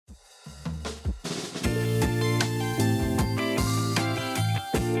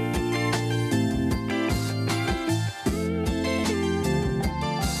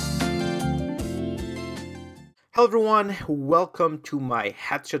Hello, everyone. Welcome to my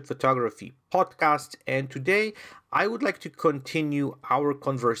Headshot Photography podcast. And today I would like to continue our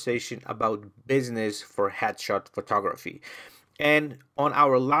conversation about business for headshot photography. And on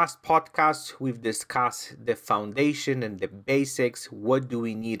our last podcast, we've discussed the foundation and the basics. What do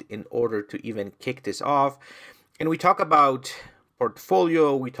we need in order to even kick this off? And we talk about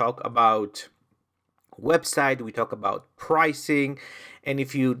portfolio, we talk about website, we talk about pricing. And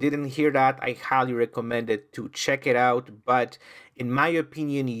if you didn't hear that, I highly recommend it to check it out. But in my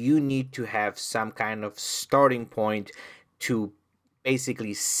opinion, you need to have some kind of starting point to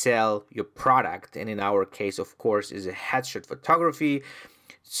basically sell your product. And in our case, of course, is a headshot photography,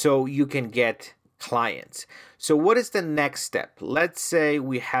 so you can get clients. So what is the next step? Let's say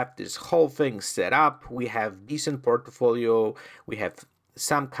we have this whole thing set up, we have decent portfolio, we have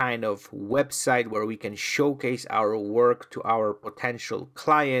some kind of website where we can showcase our work to our potential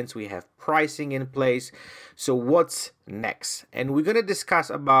clients, we have pricing in place. So what's next? And we're going to discuss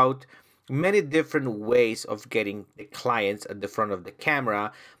about many different ways of getting the clients at the front of the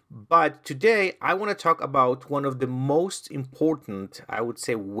camera. But today I want to talk about one of the most important, I would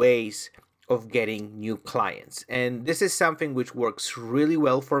say, ways of getting new clients. And this is something which works really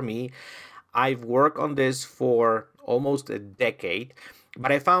well for me. I've worked on this for almost a decade, but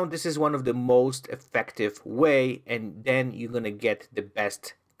I found this is one of the most effective way, and then you're going to get the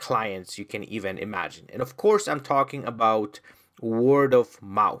best clients you can even imagine. And of course, I'm talking about word of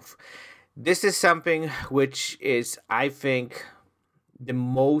mouth. This is something which is, I think, the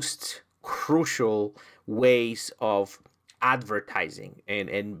most crucial ways of advertising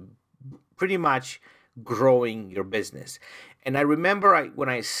and pretty much growing your business. And I remember when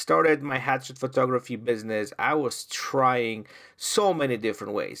I started my headshot photography business, I was trying so many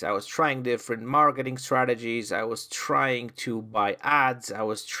different ways. I was trying different marketing strategies. I was trying to buy ads. I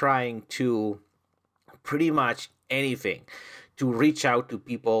was trying to pretty much anything to reach out to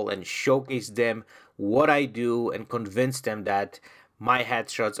people and showcase them what I do and convince them that my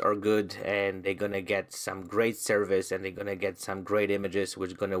headshots are good and they're gonna get some great service and they're gonna get some great images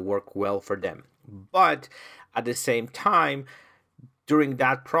which are gonna work well for them. But at the same time, during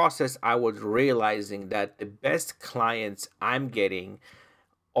that process, I was realizing that the best clients I'm getting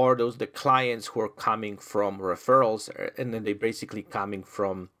are the clients who are coming from referrals, and then they basically coming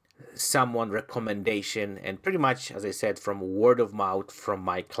from someone recommendation and pretty much, as I said, from word of mouth from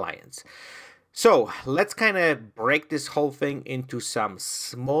my clients. So let's kind of break this whole thing into some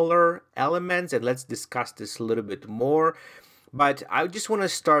smaller elements and let's discuss this a little bit more. But I just want to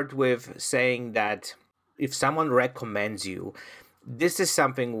start with saying that if someone recommends you, this is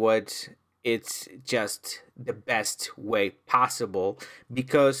something what it's just the best way possible,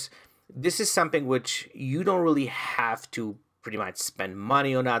 because this is something which you don't really have to pretty much spend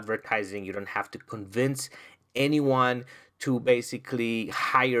money on advertising. You don't have to convince anyone to basically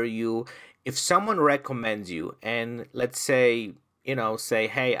hire you. If someone recommends you, and let's say, say,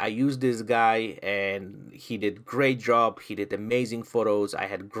 hey, I used this guy and he did great job, he did amazing photos, I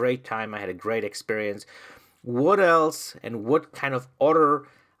had great time, I had a great experience. What else and what kind of other,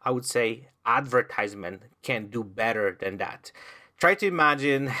 I would say, advertisement can do better than that? Try to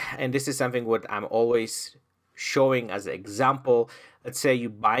imagine, and this is something what I'm always showing as an example. Let's say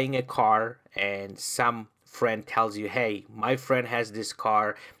you're buying a car and some friend tells you, hey, my friend has this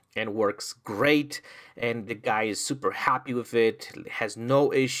car and works great, and the guy is super happy with it, has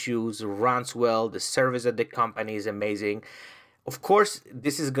no issues, runs well, the service at the company is amazing. Of course,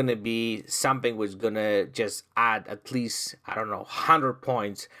 this is going to be something which is going to just add at least, I don't know, 100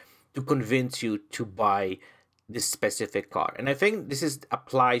 points to convince you to buy this specific car. And I think this is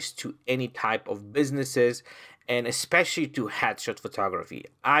applies to any type of businesses, and especially to headshot photography.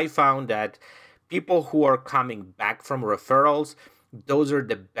 I found that people who are coming back from referrals, those are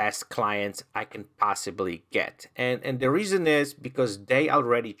the best clients I can possibly get. And the reason is because they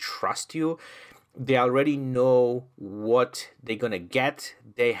already trust you. They already know what they're gonna get.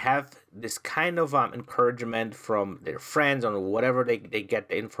 They have this kind of encouragement from their friends on whatever they get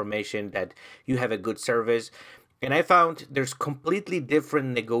the information that you have a good service. And I found there's completely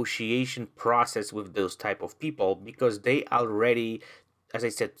different negotiation process with those type of people, because they already, as I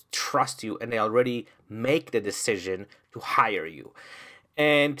said, trust you, and they already make the decision to hire you.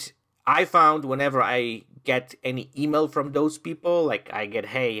 And I found whenever I get any email from those people, like I get,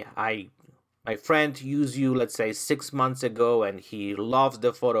 hey, my friend used you, let's say 6 months ago, and he loves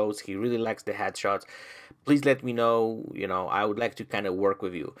the photos, he really likes the headshots. Please let me know, I would like to kind of work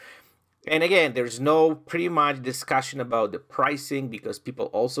with you. And again, there's no pretty much discussion about the pricing, because people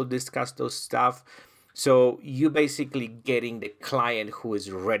also discuss those stuff. So you basically getting the client who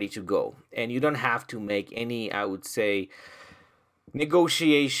is ready to go, and you don't have to make any, I would say,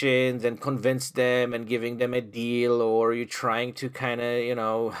 negotiations and convince them and giving them a deal, or you're trying to kind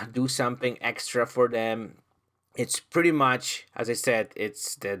of, do something extra for them. It's pretty much, as I said,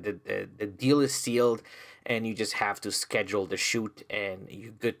 it's the deal is sealed, and you just have to schedule the shoot and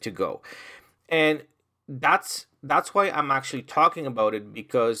you're good to go. And that's why I'm actually talking about it,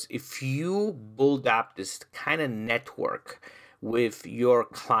 because if you build up this kind of network with your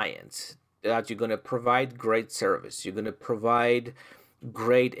clients, that you're going to provide great service, you're going to provide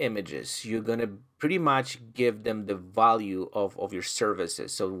great images, you're going to pretty much give them the value of your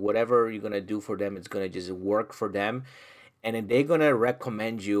services. So whatever you're going to do for them, it's going to just work for them, and then they're going to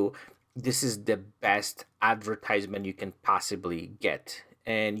recommend you. This is the best advertisement you can possibly get,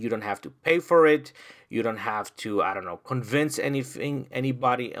 and you don't have to pay for it. You don't have to, I don't know, convince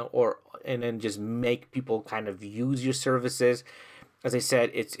anybody, or and then just make people kind of use your services. As I said,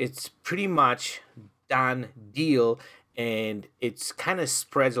 it's pretty much done deal, and it's kind of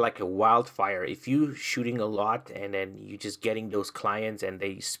spreads like a wildfire. If you shooting a lot and then you just getting those clients and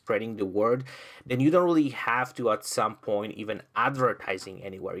they spreading the word, then you don't really have to at some point even advertising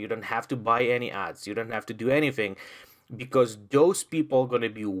anywhere. You don't have to buy any ads. You don't have to do anything, because those people are going to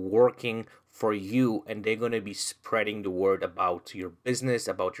be working for you, and they're going to be spreading the word about your business,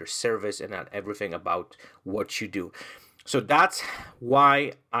 about your service, and everything about what you do. So that's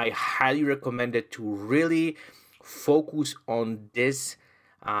why I highly recommend it to really focus on this,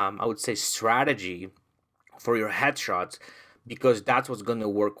 I would say, strategy for your headshots, because that's what's going to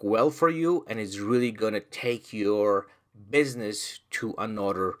work well for you, and it's really going to take your business to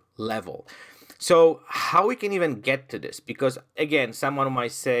another level. So how we can even get to this? Because again, someone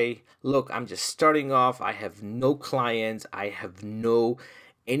might say, look, I'm just starting off, I have no clients, I have no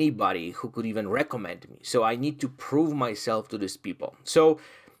anybody who could even recommend me, so I need to prove myself to these people. So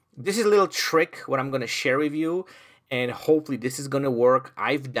this is a little trick what I'm going to share with you, and hopefully this is going to work.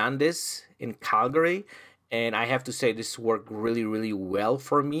 I've done this in Calgary, and I have to say this worked really, really well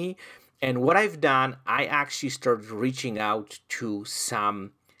for me. And what I've done, I actually started reaching out to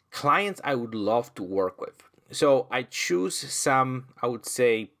some clients I would love to work with. So I choose some, I would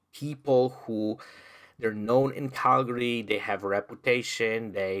say, people who they're known in Calgary, they have a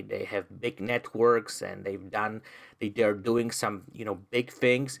reputation, they have big networks, and they're doing some, big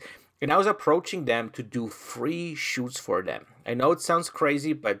things. And I was approaching them to do free shoots for them. I know it sounds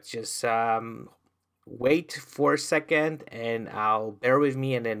crazy, but just wait for a second and I'll bear with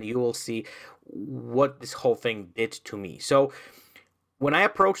me, and then you will see what this whole thing did to me. So when I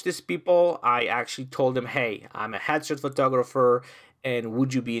approached these people, I actually told them, hey, I'm a headshot photographer, and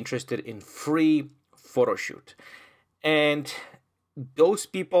would you be interested in free photo shoot? And those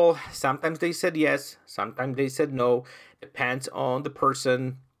people, sometimes they said yes, sometimes they said no, depends on the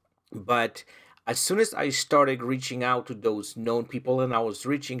person. But as soon as I started reaching out to those known people, and I was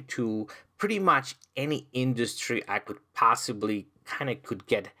reaching to pretty much any industry I could possibly kind of could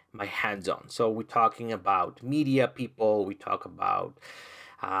get my hands on. So we're talking about media people, we talk about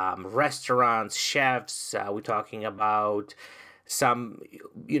restaurants, chefs, we're talking about some,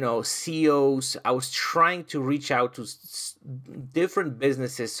 CEOs. I was trying to reach out to different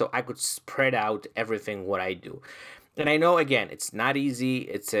businesses so I could spread out everything what I do. And I know, again, it's not easy.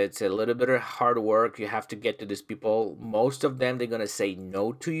 It's a little bit of hard work. You have to get to these people. Most of them, they're gonna say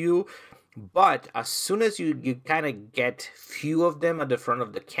no to you. But as soon as you kind of get few of them at the front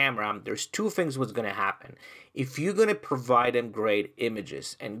of the camera, there's two things what's gonna happen. If you're gonna provide them great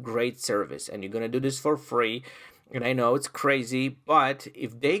images and great service, and you're gonna do this for free, and I know it's crazy, but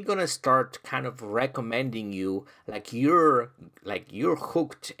if they're gonna start kind of recommending you, like you're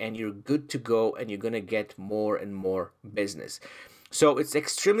hooked and you're good to go, and you're gonna get more and more business. So it's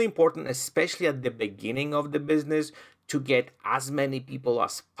extremely important, especially at the beginning of the business, to get as many people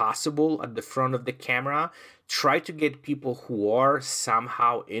as possible at the front of the camera. Try to get people who are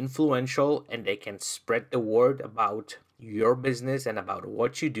somehow influential and they can spread the word about your business and about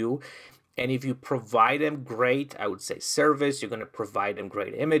what you do. And if you provide them great, I would say, service, you're going to provide them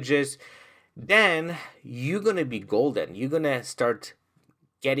great images, then you're going to be golden. You're going to start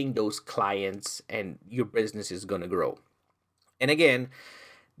getting those clients, and your business is going to grow. And again,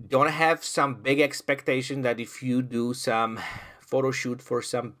 don't have some big expectation that if you do some photo shoot for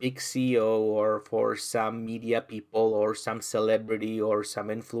some big CEO or for some media people or some celebrity or some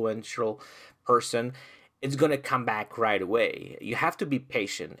influential person, it's going to come back right away. You have to be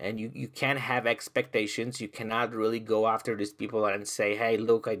patient, and you can't have expectations. You cannot really go after these people and say, hey,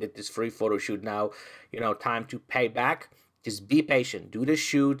 look, I did this free photo shoot now, time to pay back. Just be patient. Do the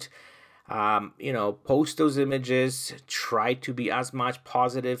shoot. Post those images, try to be as much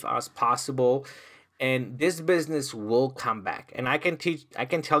positive as possible, and this business will come back. And I can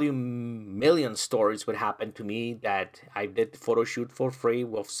tell you million stories what happened to me, that I did the photo shoot for free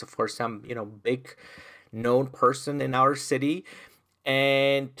for some big known person in our city,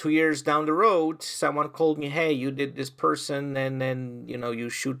 and 2 years down the road someone called me, hey, you did this person, and then you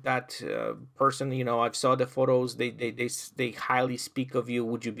shoot that person, I've saw the photos, they highly speak of you,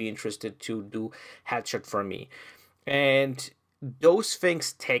 would you be interested to do headshot for me? And those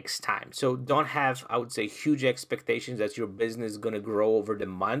things takes time, so don't have, I would say, huge expectations that your business is going to grow over the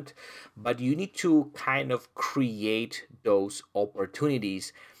month, but you need to kind of create those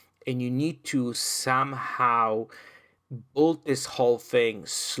opportunities, and you need to somehow build this whole thing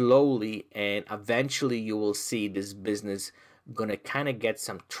slowly, and eventually you will see this business gonna kind of get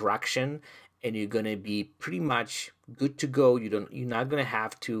some traction, and you're gonna be pretty much good to go. You're not gonna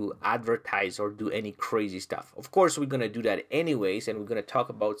have to advertise or do any crazy stuff. Of course we're gonna do that anyways, and we're gonna talk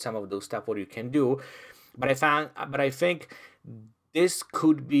about some of those stuff what you can do, but I think this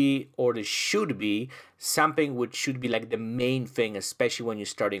could be, or this should be, something which should be like the main thing, especially when you're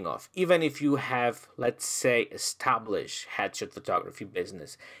starting off. Even if you have, let's say, established headshot photography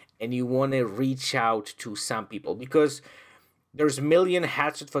business, and you want to reach out to some people, because there's a million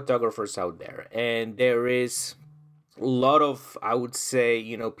headshot photographers out there, and there is a lot of, I would say,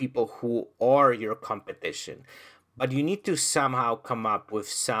 people who are your competition, but you need to somehow come up with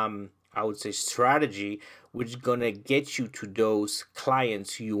some, I would say, strategy which is gonna get you to those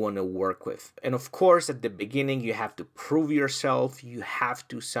clients you want to work with. And of course, at the beginning, you have to prove yourself. You have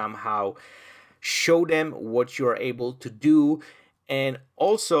to somehow show them what you're able to do, and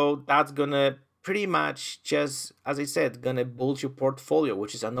also that's gonna pretty much, just as I said, gonna build your portfolio,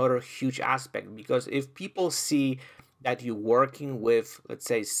 which is another huge aspect. Because if people see that you're working with, let's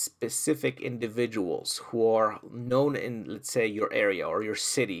say, specific individuals who are known in, let's say, your area or your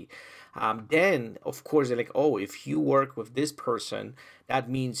city, then of course they're like, oh, if you work with this person, that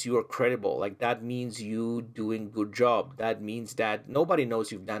means you're credible, like that means you doing good job, that means that nobody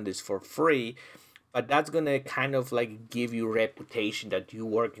knows you've done this for free, but that's gonna kind of like give you reputation that you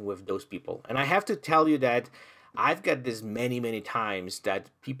working with those people. And I have to tell you that I've got this many times that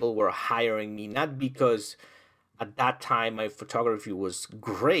people were hiring me, not because at that time my photography was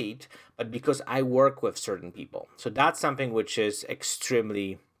great, but because I work with certain people. So that's something which is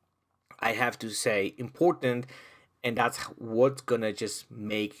extremely, I have to say, important, and that's what's gonna just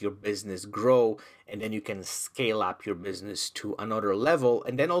make your business grow, and then you can scale up your business to another level.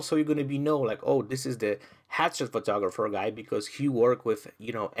 And then also you're gonna be know like, oh, this is the headshot photographer guy because he worked with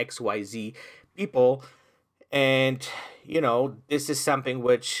XYZ people, and this is something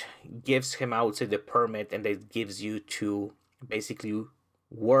which gives him, I would say, the permit, and it gives you to basically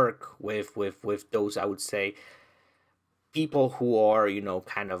work with those, I would say, people who are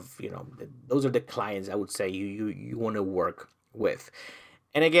kind of those are the clients, I would say, you want to work with.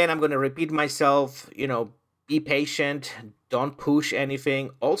 And again, I'm going to repeat myself, be patient, don't push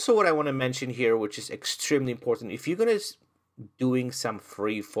anything. Also, what I want to mention here, which is extremely important, if you're going to doing some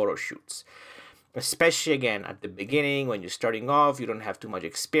free photo shoots, especially again at the beginning when you're starting off, you don't have too much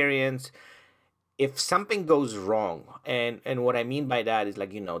experience, if something goes wrong, and what I mean by that is,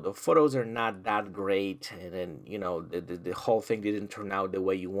 like, the photos are not that great, and then the whole thing didn't turn out the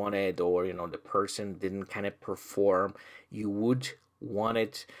way you wanted, or the person didn't kind of perform you would want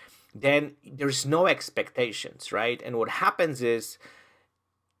it, then there's no expectations, right? And what happens is,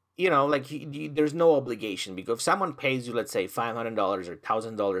 like, there's no obligation, because if someone pays you, let's say, $500 or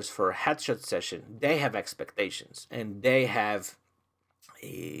 $1,000 for a headshot session, they have expectations, and they have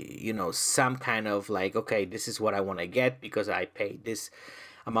some kind of like, okay, this is what I want to get because I paid this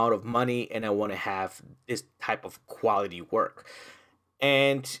amount of money, and I want to have this type of quality work.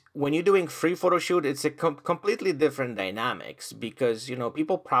 And when you're doing free photo shoot, it's a completely different dynamics, because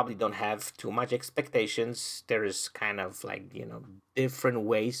people probably don't have too much expectations. There is kind of like different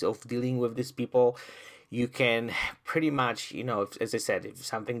ways of dealing with these people. You can pretty much, as I said, if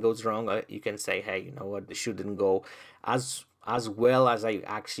something goes wrong, you can say, hey, you know what, the shoot didn't go as well as I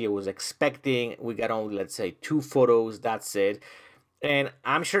actually was expecting. We got only, let's say, 2 photos, that's it. And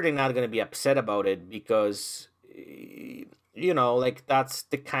I'm sure they're not going to be upset about it, because like, that's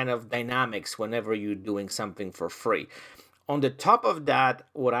the kind of dynamics whenever you're doing something for free. On the top of that,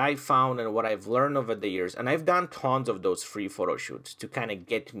 what I found and what I've learned over the years, and I've done tons of those free photo shoots to kind of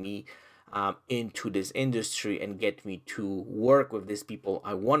get me into this industry and get me to work with these people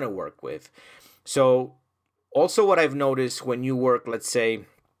I want to work with. So also, what I've noticed, when you work, let's say,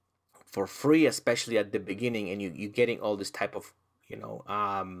 for free, especially at the beginning, and you're getting all this type of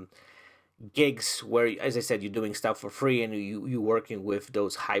gigs where, as I said, you're doing stuff for free and you working with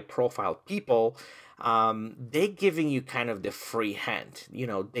those high profile people, they giving you kind of the free hand.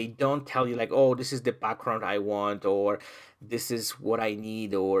 They don't tell you like, oh, this is the background I want, or this is what I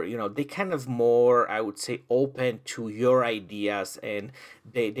need, or they kind of more, I would say, open to your ideas, and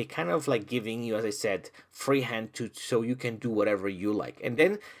they kind of like giving you, as I said, free hand to so you can do whatever you like, and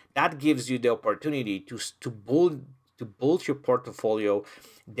then that gives you the opportunity to build your portfolio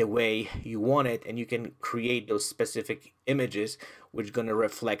the way you want it, and you can create those specific images which going to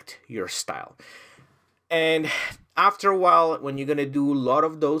reflect your style. And after a while, when you're going to do a lot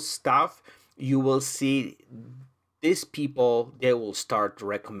of those stuff, you will see these people, they will start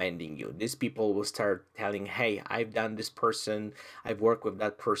recommending you. These people will start telling, hey, I've done this person, I've worked with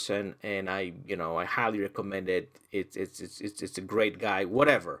that person, and I highly recommend it. It's a great guy,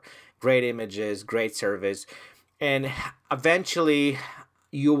 whatever. Great images, great service. And eventually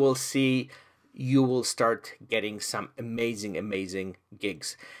you will see, you will start getting some amazing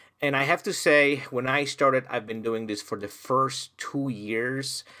gigs. And I have to say, when I started, I've been doing this for the first 2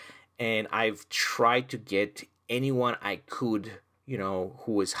 years, and I've tried to get anyone I could,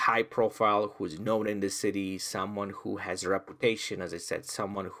 who is high profile, who is known in the city, someone who has a reputation, as I said,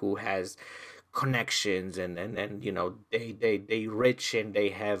 someone who has connections, and they rich, and they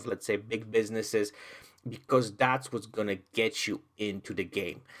have, let's say, big businesses, because that's what's gonna get you into the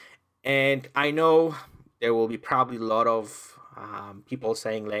game. And I know there will be probably a lot of people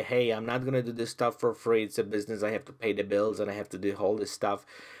saying like, "Hey, I'm not gonna do this stuff for free. It's a business. I have to pay the bills, and I have to do all this stuff.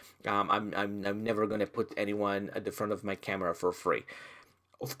 I'm never gonna put anyone at the front of my camera for free."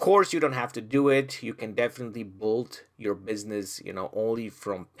 Of course, you don't have to do it. You can definitely build your business, only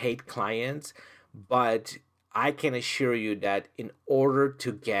from paid clients. But I can assure you that in order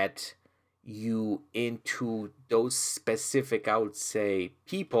to get you into those specific, I would say,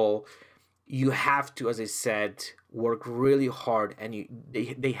 people, you have to, as I said, work really hard, and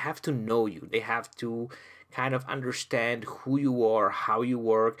they have to know you. They have to kind of understand who you are, how you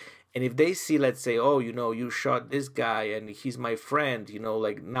work. And if they see, let's say, oh, you shot this guy and he's my friend,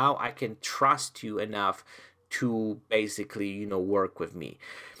 like, now I can trust you enough to basically, work with me.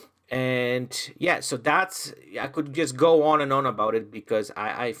 And yeah, so that's, I could just go on and on about it, because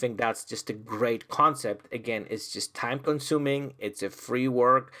I think that's just a great concept. Again, it's just time consuming, it's a free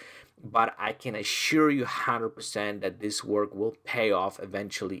work, but I can assure you 100% that this work will pay off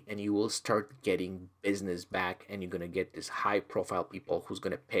eventually, and you will start getting business back, and you're going to get this high profile people who's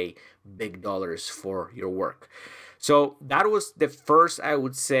going to pay big dollars for your work. So that was the first, I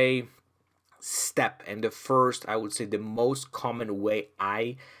would say, step, and the first, I would say, the most common way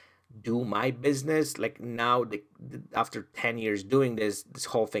I do my business. Like now, after 10 years doing this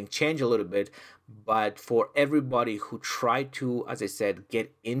whole thing changed a little bit. But for everybody who try to, as I said,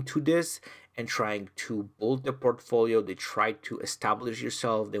 get into this and trying to build the portfolio, they try to establish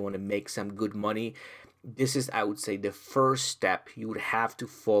yourself, they want to make some good money, this is, I would say, the first step you would have to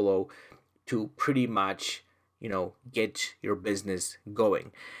follow to pretty much, get your business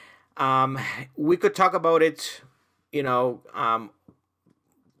going. We could talk about it,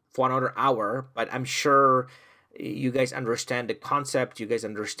 for another hour, but I'm sure you guys understand the concept, you guys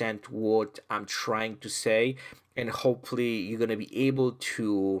understand what I'm trying to say, and hopefully you're going to be able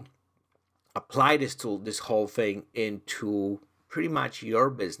to apply this tool, this whole thing, into pretty much your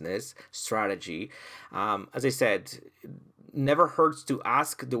business strategy. As I said, never hurts to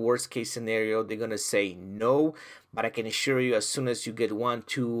ask the worst case scenario. They're gonna say no, but I can assure you, as soon as you get one,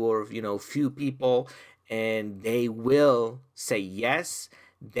 two, or few people, and they will say yes,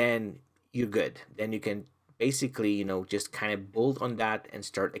 then you're good. Then you can basically, just kind of build on that and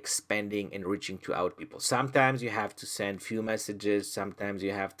start expanding and reaching to out people. Sometimes you have to send few messages. Sometimes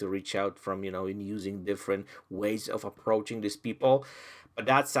you have to reach out from, in using different ways of approaching these people. But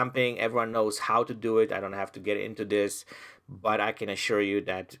that's something everyone knows how to do it. I don't have to get into this, but I can assure you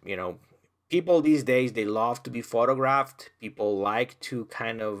that, people these days, they love to be photographed. People like to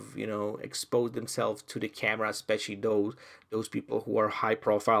kind of, expose themselves to the camera, especially those people who are high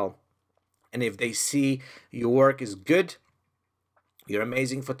profile. And if they see your work is good, you're an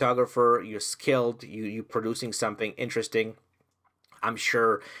amazing photographer, you're skilled, you're producing something interesting, I'm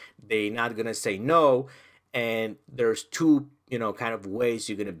sure they're not gonna say no. And there's two, kind of ways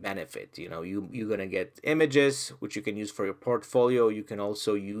you're gonna benefit. You're gonna get images which you can use for your portfolio. You can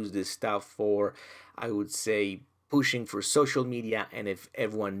also use this stuff for, I would say, pushing for social media. And if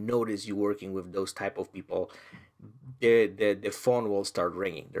everyone notices you working with those type of people, the phone will start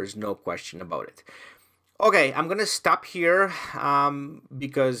ringing. There's no question about it. Okay, I'm gonna stop here,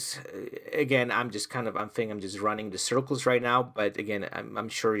 because again, I'm just running the circles right now. But again, I'm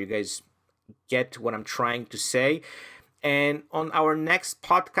sure you guys get what I'm trying to say. And on our next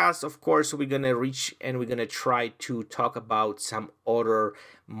podcast, of course, we're going to reach and we're going to try to talk about some other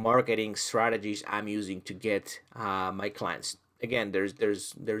marketing strategies I'm using to get my clients. Again,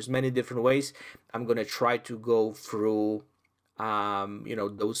 there's many different ways. I'm going to try to go through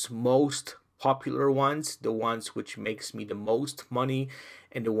those most popular ones, the ones which makes me the most money,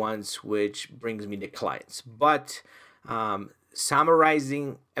 and the ones which brings me the clients. But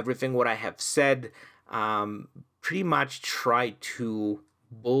summarizing everything what I have said, pretty much try to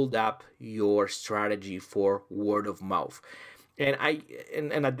build up your strategy for word of mouth.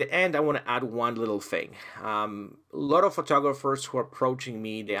 And at the end, I want to add one little thing. A lot of photographers who are approaching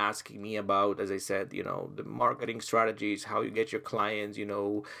me, they're asking me about, as I said, the marketing strategies, how you get your clients,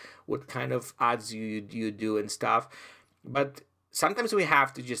 what kind of ads you do and stuff. But sometimes we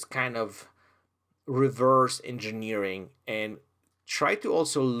have to just kind of reverse engineering and try to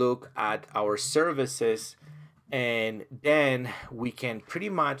also look at our services, and then we can pretty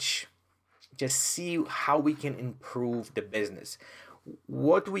much just see how we can improve the business,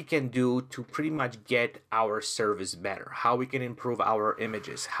 what we can do to pretty much get our service better, how we can improve our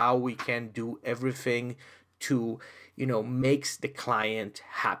images, how we can do everything to makes the client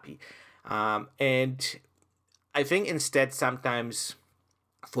happy. And I think instead sometimes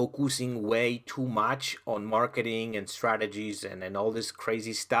focusing way too much on marketing and strategies and all this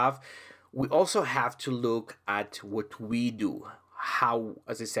crazy stuff, we also have to look at what we do, how,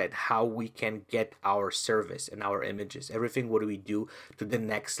 as I said, how we can get our service and our images, everything what do we do to the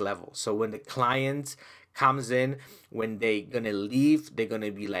next level. So when the client comes in, when they gonna leave, they're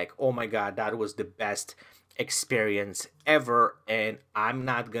gonna be like, oh my God, that was the best experience ever. And I'm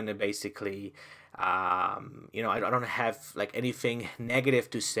not gonna basically I don't have like anything negative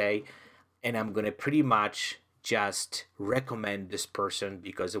to say, and I'm gonna pretty much just recommend this person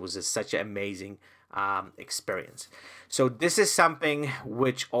because it was such an amazing experience. So this is something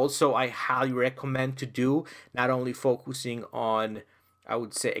which also I highly recommend to do, not only focusing on, I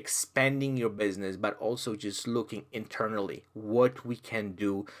would say, expanding your business, but also just looking internally what we can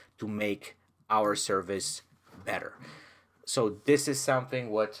do to make our service better. So this is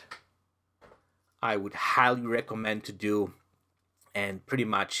something what I would highly recommend to do, and pretty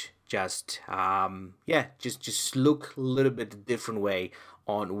much just just look a little bit different way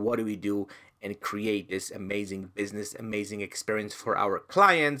on what do we do and create this amazing business, amazing experience for our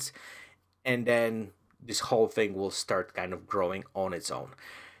clients, and then this whole thing will start kind of growing on its own.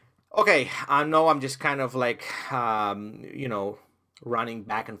 Okay, I know I'm just kind of like running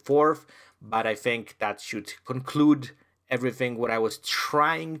back and forth, but I think that should conclude everything what I was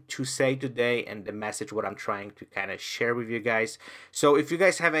trying to say today and the message what I'm trying to kind of share with you guys. So if you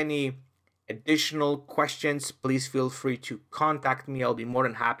guys have any additional questions, please feel free to contact me. I'll be more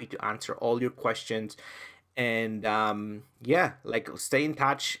than happy to answer all your questions. And stay in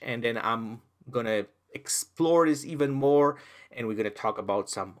touch, and then I'm gonna explore this even more, and we're gonna talk about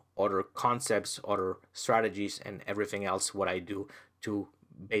some other concepts, other strategies, and everything else what I do to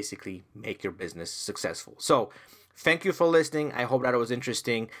basically make your business successful. So thank you for listening. I hope that it was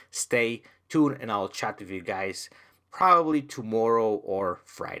interesting. Stay tuned, and I'll chat with you guys probably tomorrow or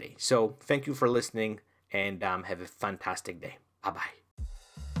Friday. So thank you for listening, and have a fantastic day. Bye-bye.